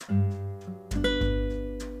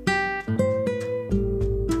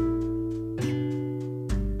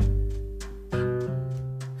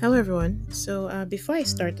everyone. Before I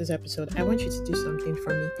start this episode, I want you to do something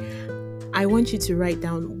for me. I want you to write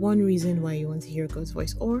down one reason why you want to hear God's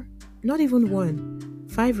voice, or not even one,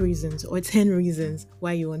 5 reasons or 10 reasons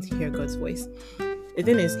why you want to hear God's voice. The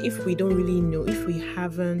thing is, if we don't really know, if we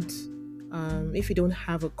don't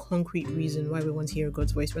have a concrete reason why we want to hear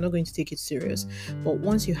God's voice, we're not going to take it serious. But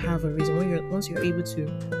once you have a reason, once you're able to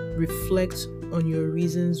reflect on your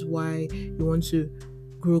reasons why you want to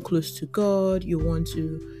grow close to God, you want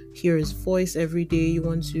to hear His voice every day, you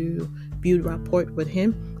want to build rapport with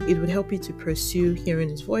Him, it would help you to pursue hearing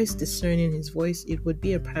His voice, discerning His voice. It would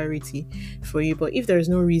be a priority for you. But if there is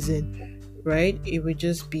no reason, right, it would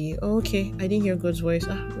just be, okay, I didn't hear God's voice.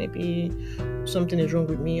 Maybe something is wrong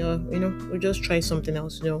with me, or we'll just try something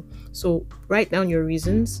else. No. So write down your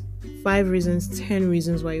reasons. 5 reasons, 10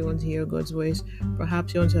 reasons why you want to hear God's voice.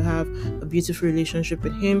 Perhaps you want to have a beautiful relationship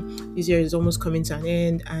with Him. This year is almost coming to an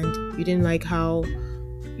end, and you didn't like how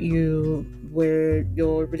your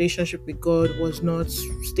relationship with God was not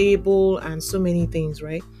stable, and so many things,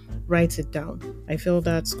 right? Write it down. I feel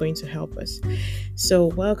that's going to help us. So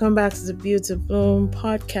welcome back to the Beautiful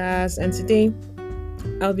podcast, and today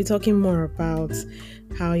I'll be talking more about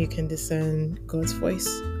how you can discern God's voice.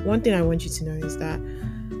 One thing I want you to know is that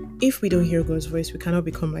if we don't hear God's voice, we cannot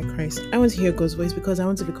become like Christ. I want to hear God's voice because I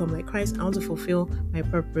want to become like Christ. I want to fulfill my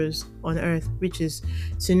purpose on earth, which is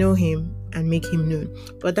to know Him and make Him known.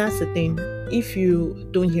 But that's the thing. If you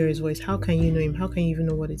don't hear His voice, how can you know Him? How can you even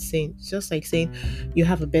know what it's saying? It's just like saying you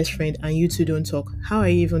have a best friend and you two don't talk. How are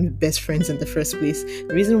you even best friends in the first place?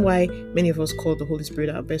 The reason why many of us call the Holy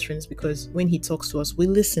Spirit our best friend is because when He talks to us, we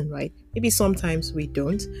listen, right? Maybe sometimes we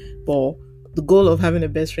don't, but the goal of having a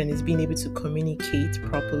best friend is being able to communicate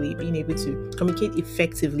properly, being able to communicate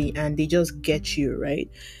effectively, and they just get you,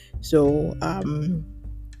 right? So,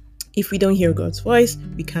 if we don't hear God's voice,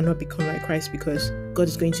 we cannot become like Christ, because God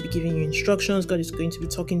is going to be giving you instructions. God is going to be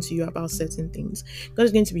talking to you about certain things. God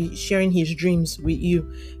is going to be sharing His dreams with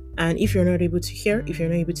you. And if you're not able to hear, if you're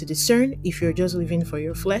not able to discern, if you're just living for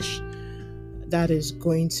your flesh, that is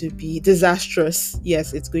going to be disastrous.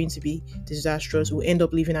 Yes, it's going to be disastrous. We'll end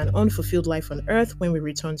up living an unfulfilled life on earth when we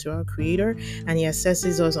return to our Creator, and He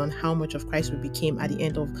assesses us on how much of Christ we became at the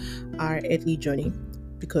end of our earthly journey.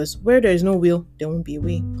 Because where there is no will, there won't be a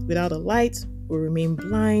way. Without a light, we'll remain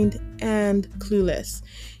blind and clueless.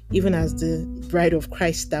 Even as the bride of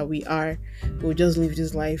Christ that we are, we'll just live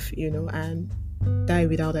this life, and die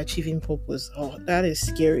without achieving purpose. Oh, that is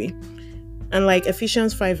scary. And like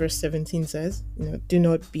Ephesians 5 verse 17 says, do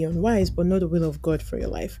not be unwise, but know the will of God for your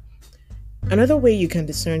life. Another way you can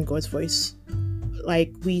discern God's voice,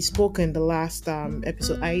 like we spoke in the last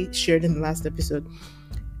episode, I shared in the last episode,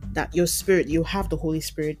 that your spirit, you have the Holy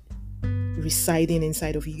Spirit residing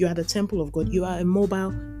inside of you. You are the temple of God. You are a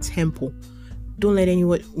mobile temple. Don't let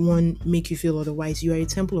anyone make you feel otherwise. You are a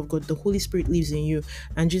temple of God. The Holy Spirit lives in you.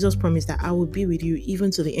 And Jesus promised that I will be with you even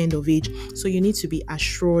to the end of age. So you need to be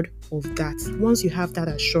assured of that. Once you have that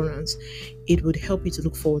assurance, it would help you to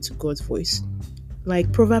look forward to God's voice.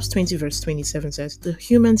 Like Proverbs 20 verse 27 says, the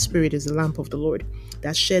human spirit is the lamp of the Lord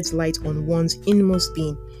that sheds light on one's inmost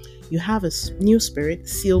being. You have a new spirit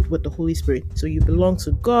sealed with the Holy Spirit. So you belong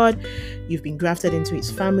to God. You've been grafted into His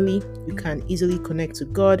family. You can easily connect to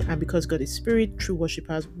God. And because God is spirit, true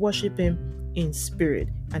worshipers worship Him in spirit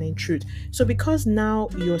and in truth. So because now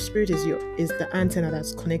your spirit is the antenna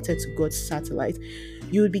that's connected to God's satellite,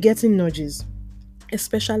 you would be getting nudges,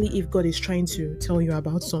 especially if God is trying to tell you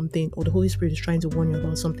about something, or the Holy Spirit is trying to warn you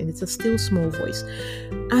about something. It's a still small voice.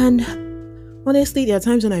 And honestly, there are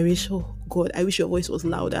times when I wish, oh God, I wish your voice was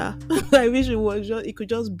louder. I wish it could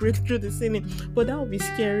just break through the ceiling. But that would be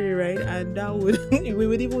scary, right? And that would we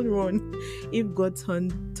would even run if God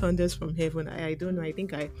turned us from heaven. I don't know. I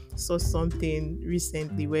think I saw something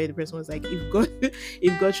recently where the person was like,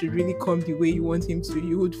 if God should really come the way you want Him to,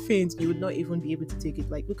 you would faint. You would not even be able to take it.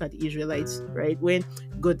 Like, look at the Israelites, right? When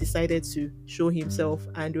God decided to show Himself,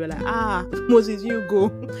 and they were like, Moses, you go.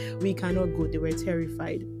 We cannot go. They were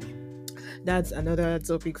terrified. That's another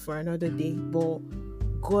topic for another day. But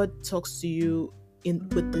God talks to you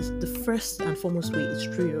with the first and foremost way is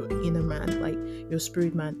through your inner man, like your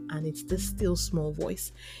spirit man, and it's this still small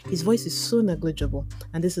voice. His voice is so negligible,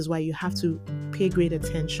 and this is why you have to pay great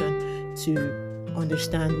attention to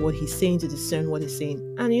understand what He's saying, to discern what He's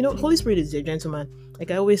saying. And Holy Spirit is a gentleman. Like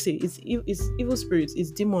I always say, it's evil spirits, it's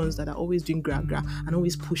demons that are always doing gra and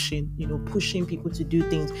always pushing people to do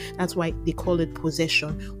things. That's why they call it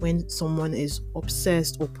possession, when someone is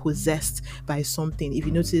obsessed or possessed by something. If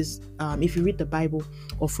you notice, if you read the Bible,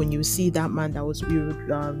 often you see that man that was, we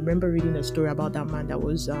remember reading a story about that man that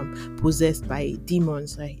was possessed by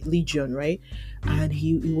demons, like Legion, right? and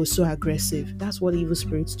he was so aggressive. That's what evil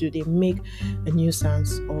spirits do. They make a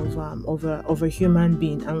nuisance of a human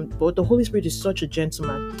being. But the Holy Spirit is such a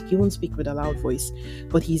gentleman. He won't speak with a loud voice,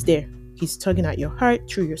 but he's there. He's tugging at your heart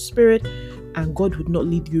through your spirit, and God would not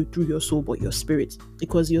lead you through your soul, but your spirit,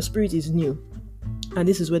 because your spirit is new, and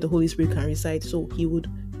this is where the Holy Spirit can reside. So he would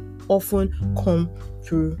often come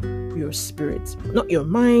through your spirit, not your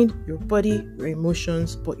mind, your body, your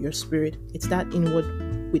emotions, but your spirit. It's that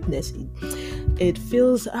inward witness. It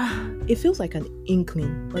feels like an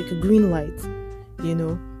inkling, like a green light.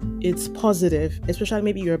 It's positive, especially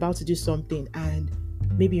maybe you're about to do something and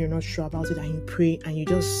maybe you're not sure about it, and you pray and you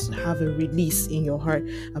just have a release in your heart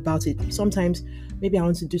about it. Sometimes maybe I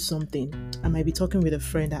want to do something. I might be talking with a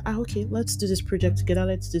friend that, okay, let's do this project together.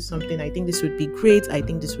 Let's do something. I think this would be great. I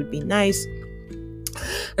think this would be nice.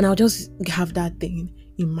 And I'll just have that thing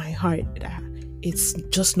in my heart that it's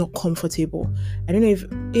just not comfortable. I don't know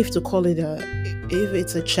if to call it if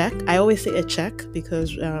it's a check. I always say a check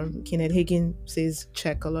because Kenneth Hagin says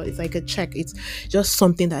check a lot. It's like a check. It's just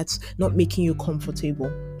something that's not making you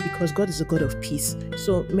comfortable, because God is a God of peace.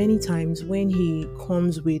 So many times when he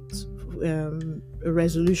comes with a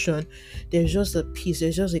resolution, there's just a peace,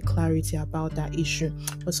 there's just a clarity about that issue.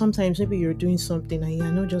 But sometimes maybe you're doing something and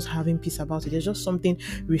you're not just having peace about it. There's just something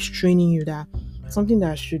restraining you, that something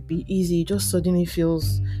that should be easy just suddenly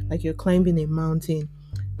feels like you're climbing a mountain.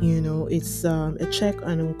 It's a check,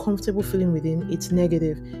 an uncomfortable feeling within. It's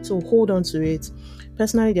negative, so hold on to it.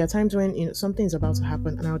 Personally, there are times when something is about to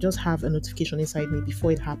happen and I'll just have a notification inside me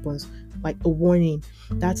before it happens, like a warning.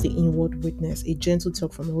 That's the inward witness, a gentle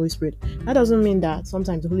talk from the Holy Spirit. That doesn't mean that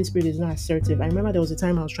sometimes the Holy Spirit is not assertive. I remember there was a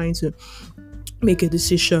time I was trying to make a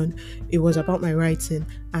decision. It was about my writing,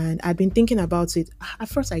 and I'd been thinking about it. At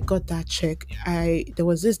first I got that check. There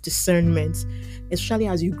was this discernment, especially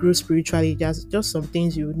as you grow spiritually. There's just some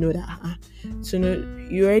things you would know that so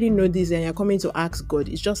you already know this and you're coming to ask God.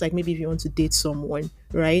 It's just like maybe if you want to date someone,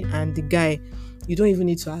 right? And the guy, you don't even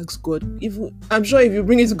need to ask God. I'm sure if you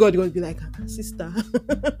bring it to God, God will be like, sister,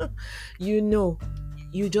 you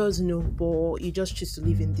just know, but you just choose to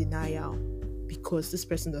live in denial because this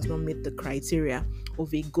person does not meet the criteria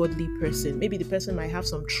of a godly person. Maybe the person might have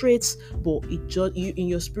some traits, but you in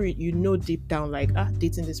your spirit, deep down, like,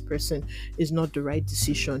 dating this person is not the right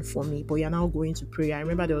decision for me. But you're now going to pray. I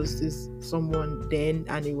remember there was someone then,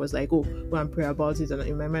 and it was like, go and pray about it. And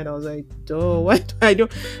in my mind, I was like, what?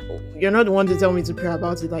 You're not the one to tell me to pray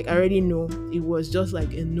about it. Like, I already know. It was just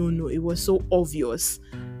like a no. It was so obvious.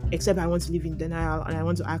 Except I want to live in denial and I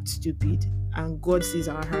want to act stupid. And God sees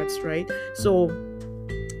our hearts, right? So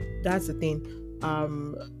that's the thing.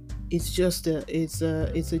 It's just it's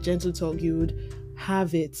a gentle talk. You would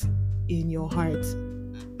have it in your heart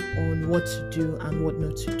on what to do and what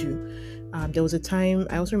not to do. There was a time,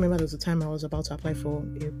 I also remember there was a time I was about to apply for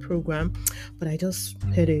a program, but I just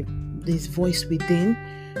heard this voice within.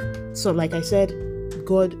 So like I said,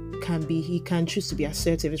 God he can choose to be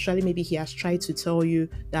assertive. Especially maybe he has tried to tell you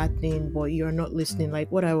that thing, but you're not listening. Like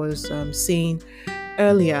what I was saying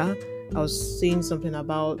earlier, I was saying something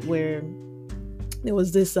about where there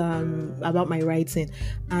was this about my writing,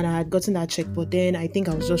 and I had gotten that check, but then I think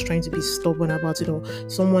I was just trying to be stubborn about it, or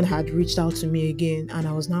someone had reached out to me again, and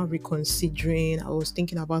I was now reconsidering. I was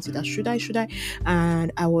thinking about it, that should I,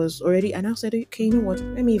 and I was already, and I said, okay, you know what,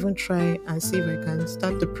 let me even try and see if I can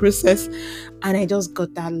start the process. And I just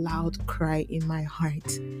got that loud cry in my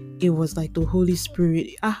heart. It was like the Holy Spirit,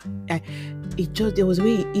 there was a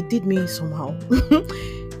way it did me somehow.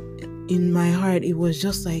 In my heart, it was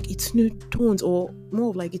just like, it's no, don't, or more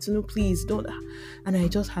of like, it's no, please don't. And I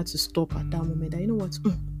just had to stop at that moment. You know what?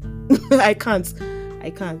 I can't.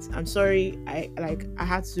 I'm sorry. I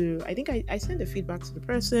had to. I think I sent the feedback to the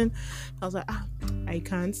person. I was like, I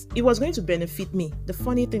can't. It was going to benefit me. The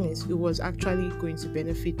funny thing is, it was actually going to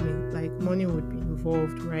benefit me. Like money would be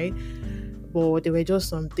involved, right? But there were just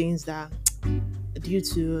some things that, due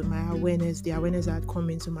to my awareness, the awareness that had come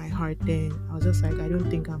into my heart, then I was just like, I don't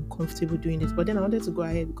think I'm comfortable doing this. But then I wanted to go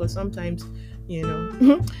ahead, because sometimes,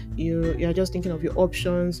 you're just thinking of your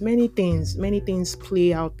options. Many things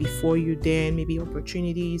play out before you, then maybe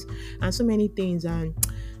opportunities and so many things. And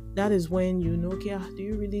that is when okay, do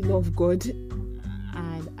you really love God?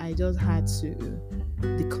 And I just had to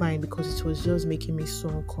decline because it was just making me so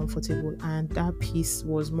uncomfortable, and that peace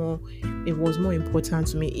was more important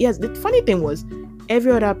to me. Yes, the funny thing was,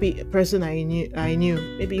 every other person I knew,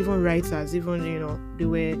 maybe even writers, even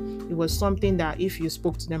it was something that if you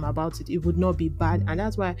spoke to them about it, it would not be bad. And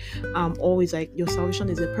that's why I'm always like, your salvation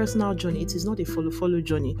is a personal journey. It is not a follow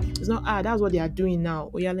journey. It's not that's what they are doing now,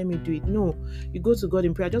 oh yeah, let me do it. No, you go to God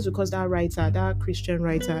in prayer. Just because that Christian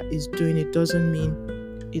writer is doing it doesn't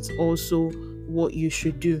mean it's also what you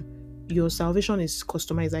should do. Your salvation is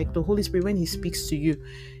customized. Like the Holy Spirit, when he speaks to you,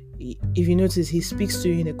 if you notice, he speaks to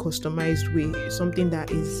you in a customized way, something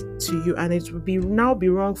that is to you. And it would be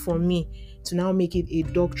wrong for me to now make it a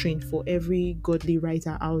doctrine for every godly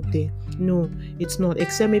writer out there. No, it's not,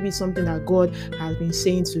 except maybe something that God has been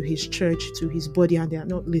saying to his church, to his body, and they are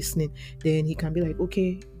not listening. Then he can be like,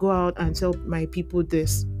 okay, go out and tell my people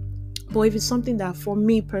this. But if it's something that for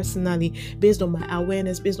me personally, based on my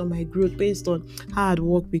awareness, based on my growth, based on how I'd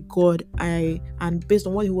worked with God, and based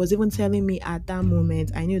on what he was even telling me at that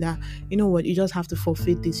moment, I knew that, you know what, you just have to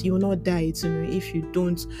forfeit this. You will not die if you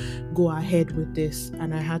don't go ahead with this.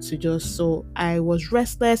 And I had to so I was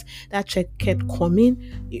restless. That check kept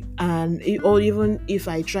coming, and or even if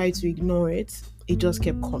I tried to ignore it, it just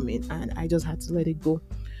kept coming, and I just had to let it go.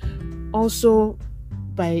 Also,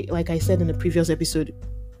 like I said in the previous episode,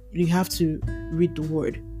 you have to read the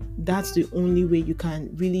word. That's the only way you can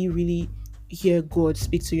really, really hear God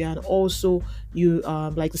speak to you. And also, you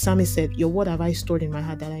like the psalmist said, your word have I stored in my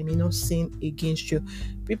heart, that I may not sin against you.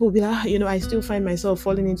 People will be like, I still find myself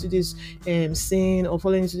falling into this sin or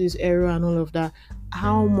falling into this error and all of that.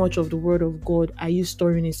 How much of the word of God are you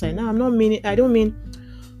storing inside? Now, I don't mean,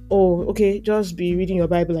 oh, okay, just be reading your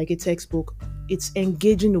Bible like a textbook. It's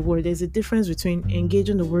engaging the word. There's a difference between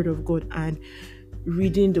engaging the word of God and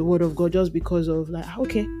reading the word of God just because of like,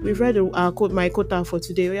 okay, we've read my quota for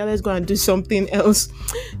today, oh yeah, let's go and do something else.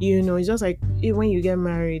 It's just like when you get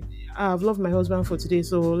married, I've loved my husband for today,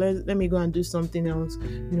 so let me go and do something else.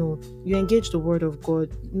 You engage the word of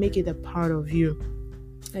God, make it a part of you.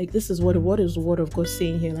 Like, this is what is the word of God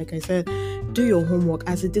saying here? Like I said, do your homework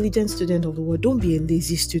as a diligent student of the word. Don't be a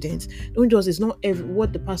lazy student. It's not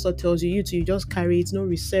what the pastor tells you to just carry it. No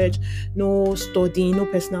research, no studying, no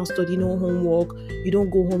personal study, no homework. You don't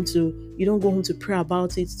go home to pray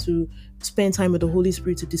about it, to spend time with the Holy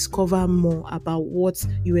Spirit to discover more about what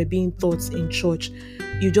you were being taught in church.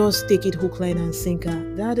 You just take it hook, line, and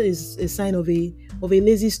sinker. That is a sign of a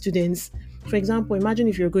lazy student. For example, imagine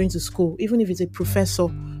if you're going to school, even if it's a professor,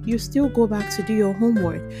 you still go back to do your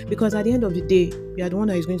homework, because at the end of the day, you are the one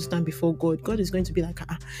that is going to stand before God. God is going to be like,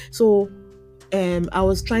 so I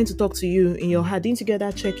was trying to talk to you in your heart. Didn't you get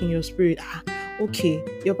that check in your spirit? Okay,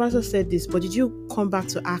 your pastor said this, but did you come back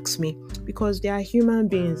to ask me? Because they are human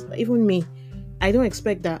beings, even me. I don't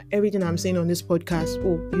expect that everything I'm saying on this podcast,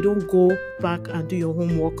 you don't go back and do your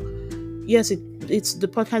homework. Yes, it's the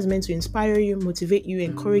podcast meant to inspire you, motivate you,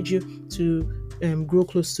 encourage you to grow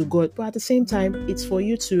close to God. But at the same time, it's for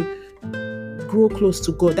you to grow close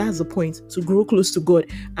to God. That's the point, to grow close to God.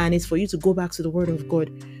 And it's for you to go back to the word of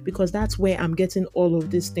God, because that's where I'm getting all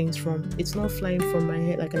of these things from. It's not flying from my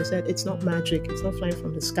head. Like I said, it's not magic. It's not flying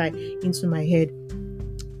from the sky into my head.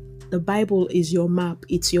 The Bible is your map.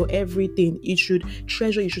 It's your everything. You should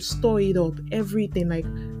treasure, you should store it up. Everything. Like,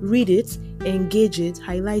 read it, engage it,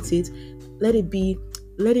 highlight it. Let it be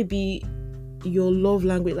your love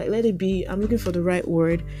language. Like, let it be, I'm looking for the right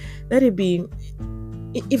word. Let it be,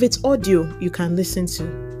 if it's audio, you can listen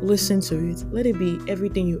to it. Let it be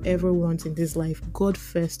everything you ever want in this life. God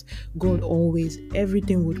first, God always.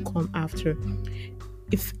 Everything would come after.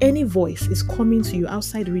 If any voice is coming to you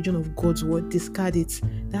outside the region of God's word, discard it.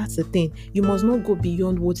 That's the thing. You must not go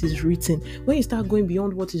beyond what is written. When you start going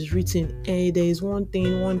beyond what is written, there is one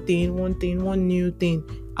new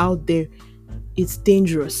thing out there. It's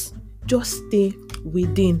dangerous. Just stay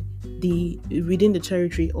within the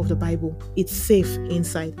territory of the Bible. It's safe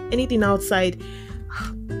inside. Anything outside,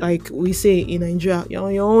 like we say in Nigeria, you're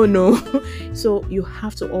on your own. No. So you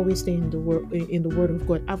have to always stay in the word of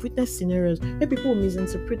God. I've witnessed scenarios where people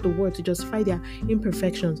misinterpret the word to justify their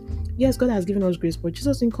imperfections. Yes, God has given us grace, but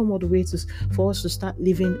Jesus didn't come all the way for us to start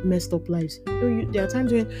living messed up lives. There are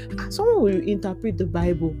times when someone will interpret the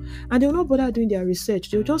Bible and they'll not bother doing their research.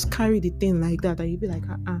 They'll just carry the thing like that, and you'll be like,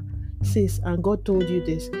 sis, and God told you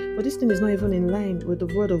this, but this thing is not even in line with the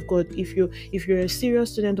word of God. If you're a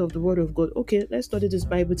serious student of the word of God, okay, let's study this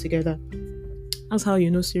Bible together. That's how you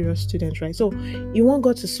know serious students, right? So you want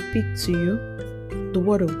God to speak to you, the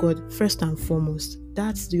word of God first and foremost.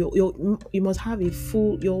 That's you must have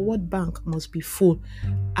your word bank must be full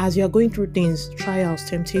as you are going through things, trials,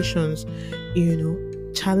 temptations.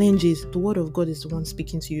 challenges, the word of God is the one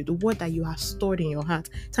speaking to you, the word that you have stored in your heart.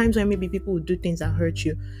 Times when maybe people would do things that hurt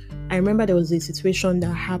you. I remember there was a situation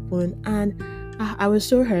that happened, and I was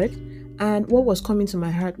so hurt. And what was coming to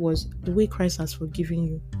my heart was the way Christ has forgiven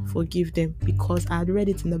you, forgive them, because I had read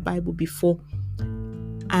it in the Bible before.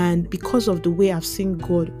 And because of the way I've seen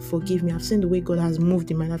God forgive me, I've seen the way God has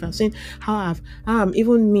moved in my life. I've seen how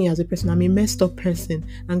even me as a person, I'm a messed up person,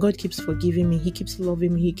 and God keeps forgiving me. He keeps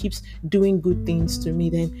loving me. He keeps doing good things to me.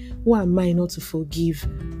 Then who am I not to forgive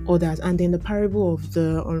others? And then the parable of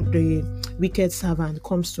the wicked servant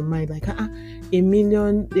comes to mind. Like,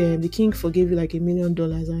 the king forgave you like $1 million,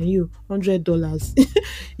 and you $100.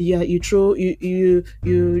 Yeah,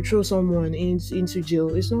 you throw someone into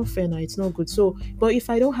jail. It's not fair now. It's not good. So, but if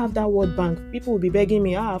I don't have that word bank, people will be begging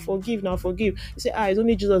me, forgive now, forgive. You say, it's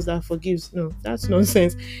only Jesus that forgives. No, that's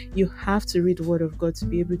nonsense. You have to read the word of God to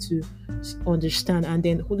be able to understand. And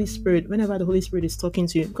then Holy Spirit, whenever the Holy Spirit is talking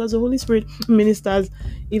to you, because the Holy Spirit ministers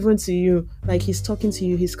even to you, like he's talking to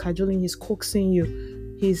you, he's cajoling, he's coaxing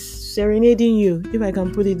you, he's serenading you, if I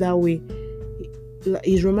can put it that way.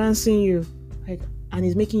 He's romancing you, and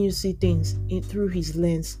he's making you see things through his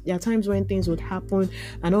lens. There are times when things would happen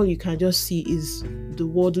and all you can just see is the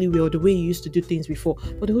worldly way or the way you used to do things before.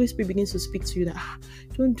 But the Holy Spirit begins to speak to you that,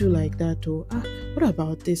 don't do like that. Or, what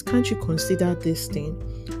about this? Can't you consider this thing?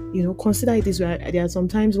 Consider it this way. There are some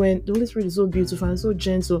times when the Holy Spirit is so beautiful and so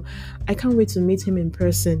gentle. I can't wait to meet him in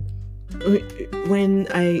person when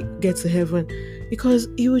I get to heaven, because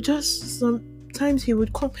he would just sometimes he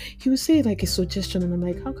would come, he would say like a suggestion, and I'm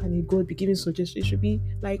like, how can a God be giving suggestions? It should be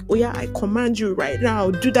like, oh yeah, I command you right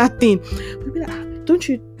now, do that thing. We'll be like, don't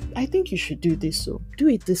you, I think you should do this, so do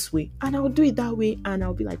it this way, and I'll do it that way, and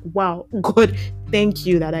I'll be like, wow, God, thank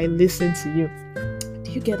you that I listened to you.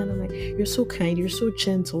 Do you get it? And I'm like, you're so kind, you're so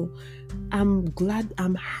gentle. I'm glad,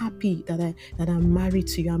 I'm happy that I'm married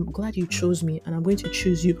to you. I'm glad you chose me, and I'm going to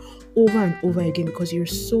choose you over and over again because you're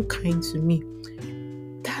so kind to me.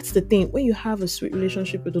 That's the thing. When you have a sweet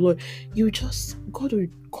relationship with the Lord, God will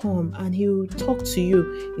come and he will talk to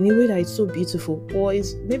you in a way that is so beautiful. Or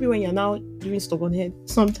it's maybe when you're now doing stubbornhead,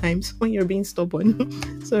 sometimes when you're being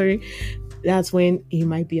stubborn, sorry, that's when he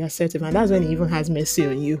might be assertive, and that's when he even has mercy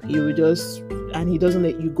on you. He will and he doesn't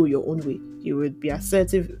let you go your own way. He would be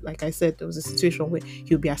assertive. Like I said, there was a situation where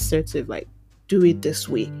he'll be assertive, like, do it this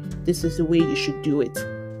way. This is the way you should do it.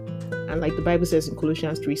 And like the Bible says in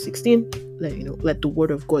Colossians 3:16, let the word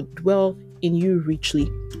of God dwell in you richly.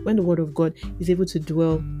 When the word of God is able to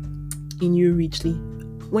dwell in you richly,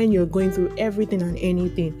 when you're going through everything and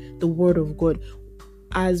anything, the word of God,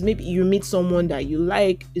 as maybe you meet someone that you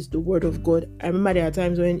like, is the word of God. I remember there are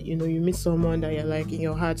times when you meet someone that you're like, in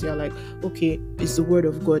your heart you're like, okay, it's the word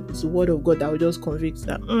of God. It's the word of God that will just convict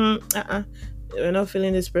that we're not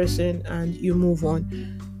feeling this person, and you move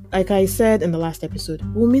on. Like I said in the last episode,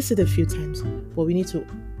 we'll miss it a few times, but we need to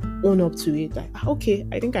own up to it. Like, okay,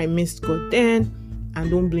 I think I missed God then,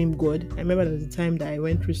 and don't blame God. I remember there was a time that I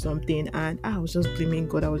went through something, and I was just blaming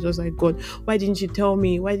God. I was just like, God, why didn't you tell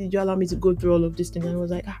me? Why did you allow me to go through all of this thing? And I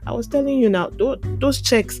was like, I was telling you now, those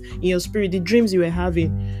checks in your spirit, the dreams you were having,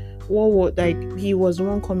 he was the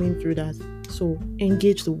one coming through that. So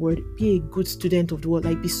engage the word, be a good student of the word,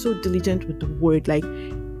 like be so diligent with the word, like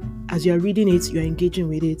as you're reading it, you're engaging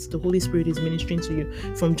with it. The Holy Spirit is ministering to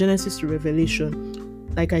you from Genesis to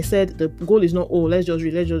Revelation. Like I said, the goal is not, let's just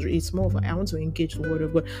read. It's more of, I want to engage the word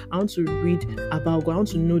of God. I want to read about God. I want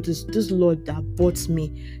to know this Lord that bought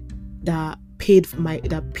me, that paid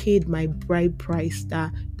my bride price,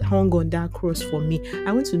 that hung on that cross for me.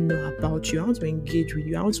 I want to know about you. I want to engage with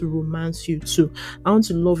you. I want to romance you too. I want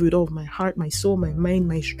to love you with all of my heart, my soul, my mind,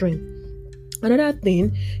 my strength. Another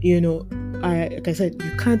thing, like I said,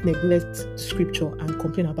 you can't neglect scripture and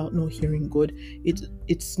complain about not hearing God.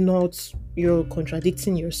 It's not, you're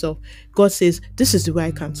contradicting yourself. God says, this is the way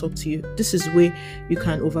I can talk to you. This is the way you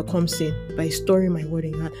can overcome sin, by storing my word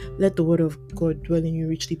in your heart. Let the word of God dwell in you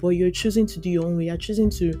richly. But you're choosing to do your own way. You're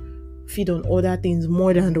choosing to feed on other things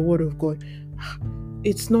more than the word of God.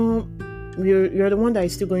 It's not, you're the one that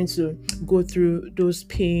is still going to go through those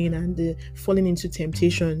pain and the falling into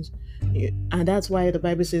temptations. And that's why the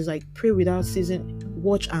Bible says, like, pray without ceasing,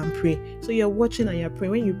 watch and pray. So you're watching and you're praying.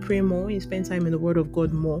 When you pray more, when you spend time in the word of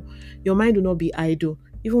God more, your mind will not be idle.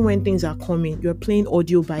 Even when things are coming, you're playing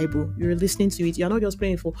audio Bible, you're listening to it. You're not just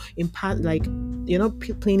playing you're not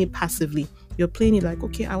playing it passively. You're playing it like,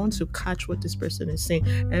 okay, I want to catch what this person is saying.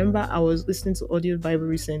 I remember I was listening to audio Bible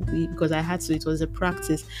recently because I had to. It was a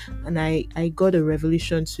practice, and I got a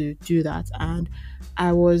revelation to do that. And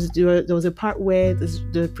there was a part where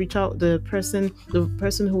the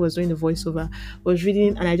person who was doing the voiceover was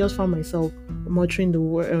reading, and I just found myself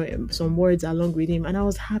muttering some words along with him, and I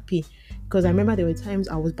was happy because I remember there were times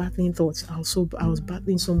I was battling thoughts. I was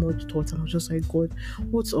battling so much thoughts, and I was just like, God,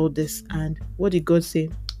 what's all this? And what did God say?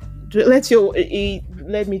 He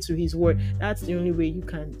led me to His word. That's the only way you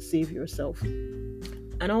can save yourself.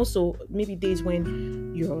 And also, maybe days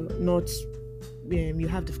when you're not, you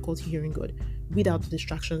have difficulty hearing God, without the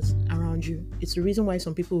distractions around you. It's the reason why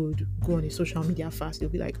some people would go on a social media fast. They'll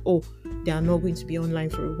be like, oh, they are not going to be online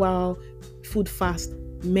for a while, food fast,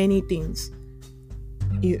 many things.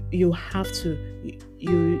 You have to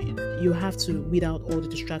weed out all the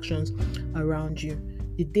distractions around you.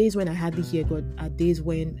 The days when I hardly hear God are days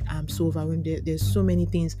when I'm so overwhelmed. There's so many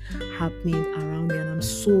things happening around me, and I'm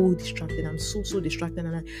so distracted. I'm so distracted,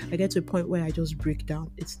 and I get to a point where I just break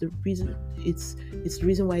down. It's the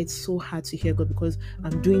reason why it's so hard to hear God, because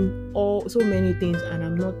I'm doing so many things and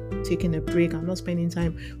I'm not taking a break. I'm not spending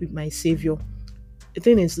time with my Savior. The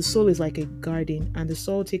thing is, the soul is like a garden, and the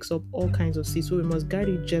soul takes up all kinds of seeds, so we must guard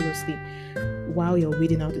it jealously while you're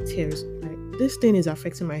weeding out the tares. This thing is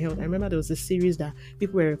affecting my health. I remember there was a series that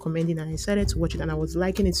people were recommending, and I decided to watch it, and I was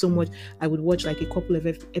liking it so much I would watch like a couple of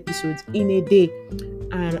episodes in a day.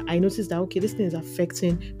 And I noticed that, okay, this thing is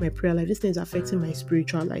affecting my prayer life, this thing is affecting my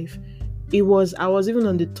spiritual life. I was even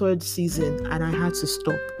on the 3rd season, and I had to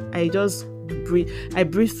stop. I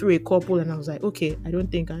breathed through a couple, and I was like, okay, I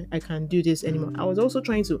don't think I can do this anymore. I was also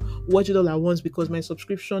trying to watch it all at once because my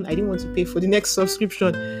subscription, I didn't want to pay for the next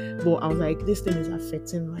subscription, but I was like, this thing is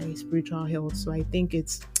affecting my spiritual health, so I think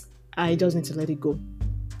I just need to let it go.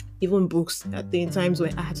 Even books, at the times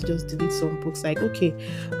when I had to just delete some books, like, okay,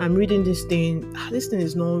 I'm reading this thing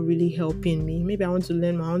is not really helping me. Maybe I want to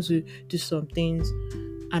learn, I want to do some things,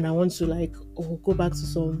 and I want to go back to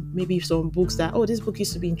some books that, this book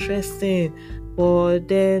used to be interesting, but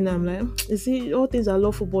then I'm like, you see, all things are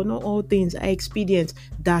lawful, but not all things are expedient.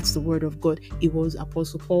 That's the word of God. It was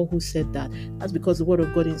Apostle Paul who said that. That's because the word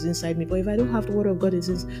of God is inside me. But if I don't have the word of God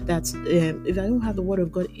if I don't have the word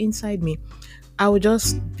of God inside me, I would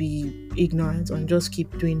just be ignorant and just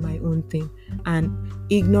keep doing my own thing. And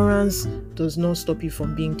ignorance does not stop you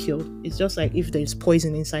from being killed. It's just like if there's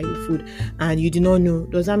poison inside the food and you do not know,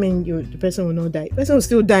 does that mean the person will not die? The person will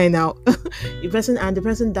still die now. The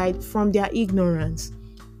person died from their ignorance.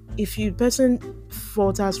 If the person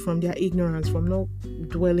falters from their ignorance, from not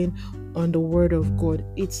dwelling on the word of God,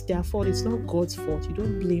 it's their fault. It's not God's fault. You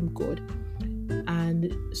don't blame God.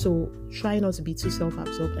 And so try not to be too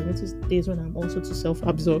self-absorbed. I notice days when I'm also too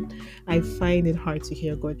self-absorbed, I find it hard to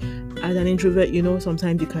hear God. As an introvert,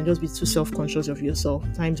 sometimes you can just be too self-conscious of yourself.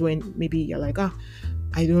 Times when maybe you're like,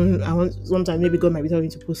 sometimes maybe God might be telling you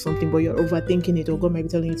to post something, but you're overthinking it, or God might be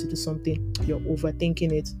telling you to do something, you're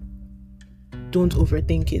overthinking it. Don't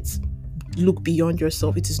overthink it. Look beyond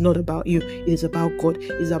yourself. It is not about you. It is about God.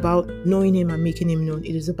 It is about knowing Him and making Him known.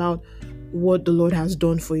 It is about what the Lord has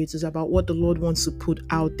done for you. It is about what the Lord wants to put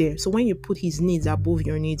out there. So when you put His needs above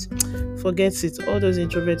your needs, forget it. All those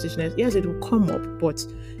introvertedness, yes, it will come up, but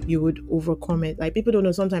you would overcome it. Like, people don't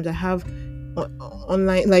know, sometimes I have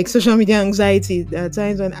online, like, social media anxiety. There are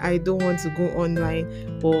times when I don't want to go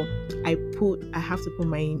online, but I have to put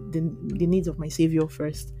the needs of my Savior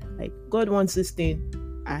first. Like, God wants this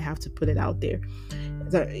thing, I have to put it out there.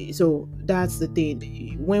 So that's the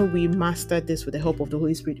thing. When we master this with the help of the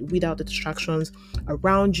Holy Spirit, without the distractions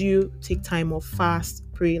around you, take time off, fast,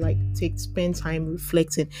 pray, spend time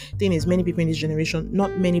reflecting. Thing is, many people in this generation,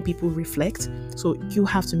 not many people reflect. So you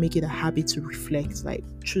have to make it a habit to reflect. Like,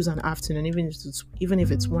 choose an afternoon, even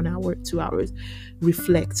if it's 1 hour, 2 hours,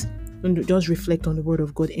 reflect. And just reflect on the word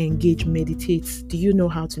of God, engage, meditate. Do you know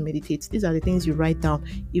how to meditate? These are the things you write down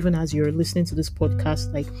even as you're listening to this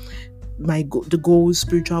podcast, like the goals,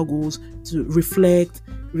 spiritual goals, to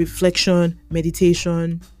reflection,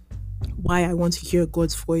 meditation, why I want to hear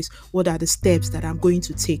God's voice, what are the steps that I'm going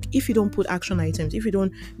to take. If you don't put action items, if you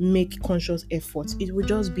don't make conscious efforts, it will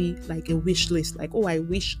just be like a wish list, like, I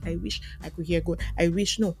wish I could hear God.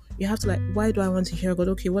 No, you have to, why do I want to hear God?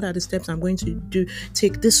 Okay, what are the steps I'm going to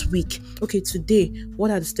take this week? Okay, today,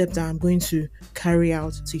 what are the steps that I'm going to carry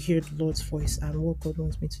out to hear the Lord's voice and what God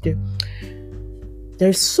wants me to do?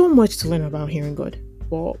 There's so much to learn about hearing God.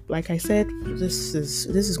 But like I said, this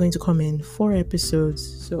is going to come in 4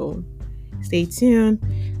 episodes. So stay tuned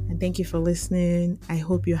and thank you for listening. I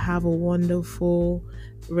hope you have a wonderful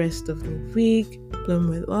rest of the week. Bloom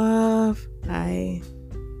with love. Bye.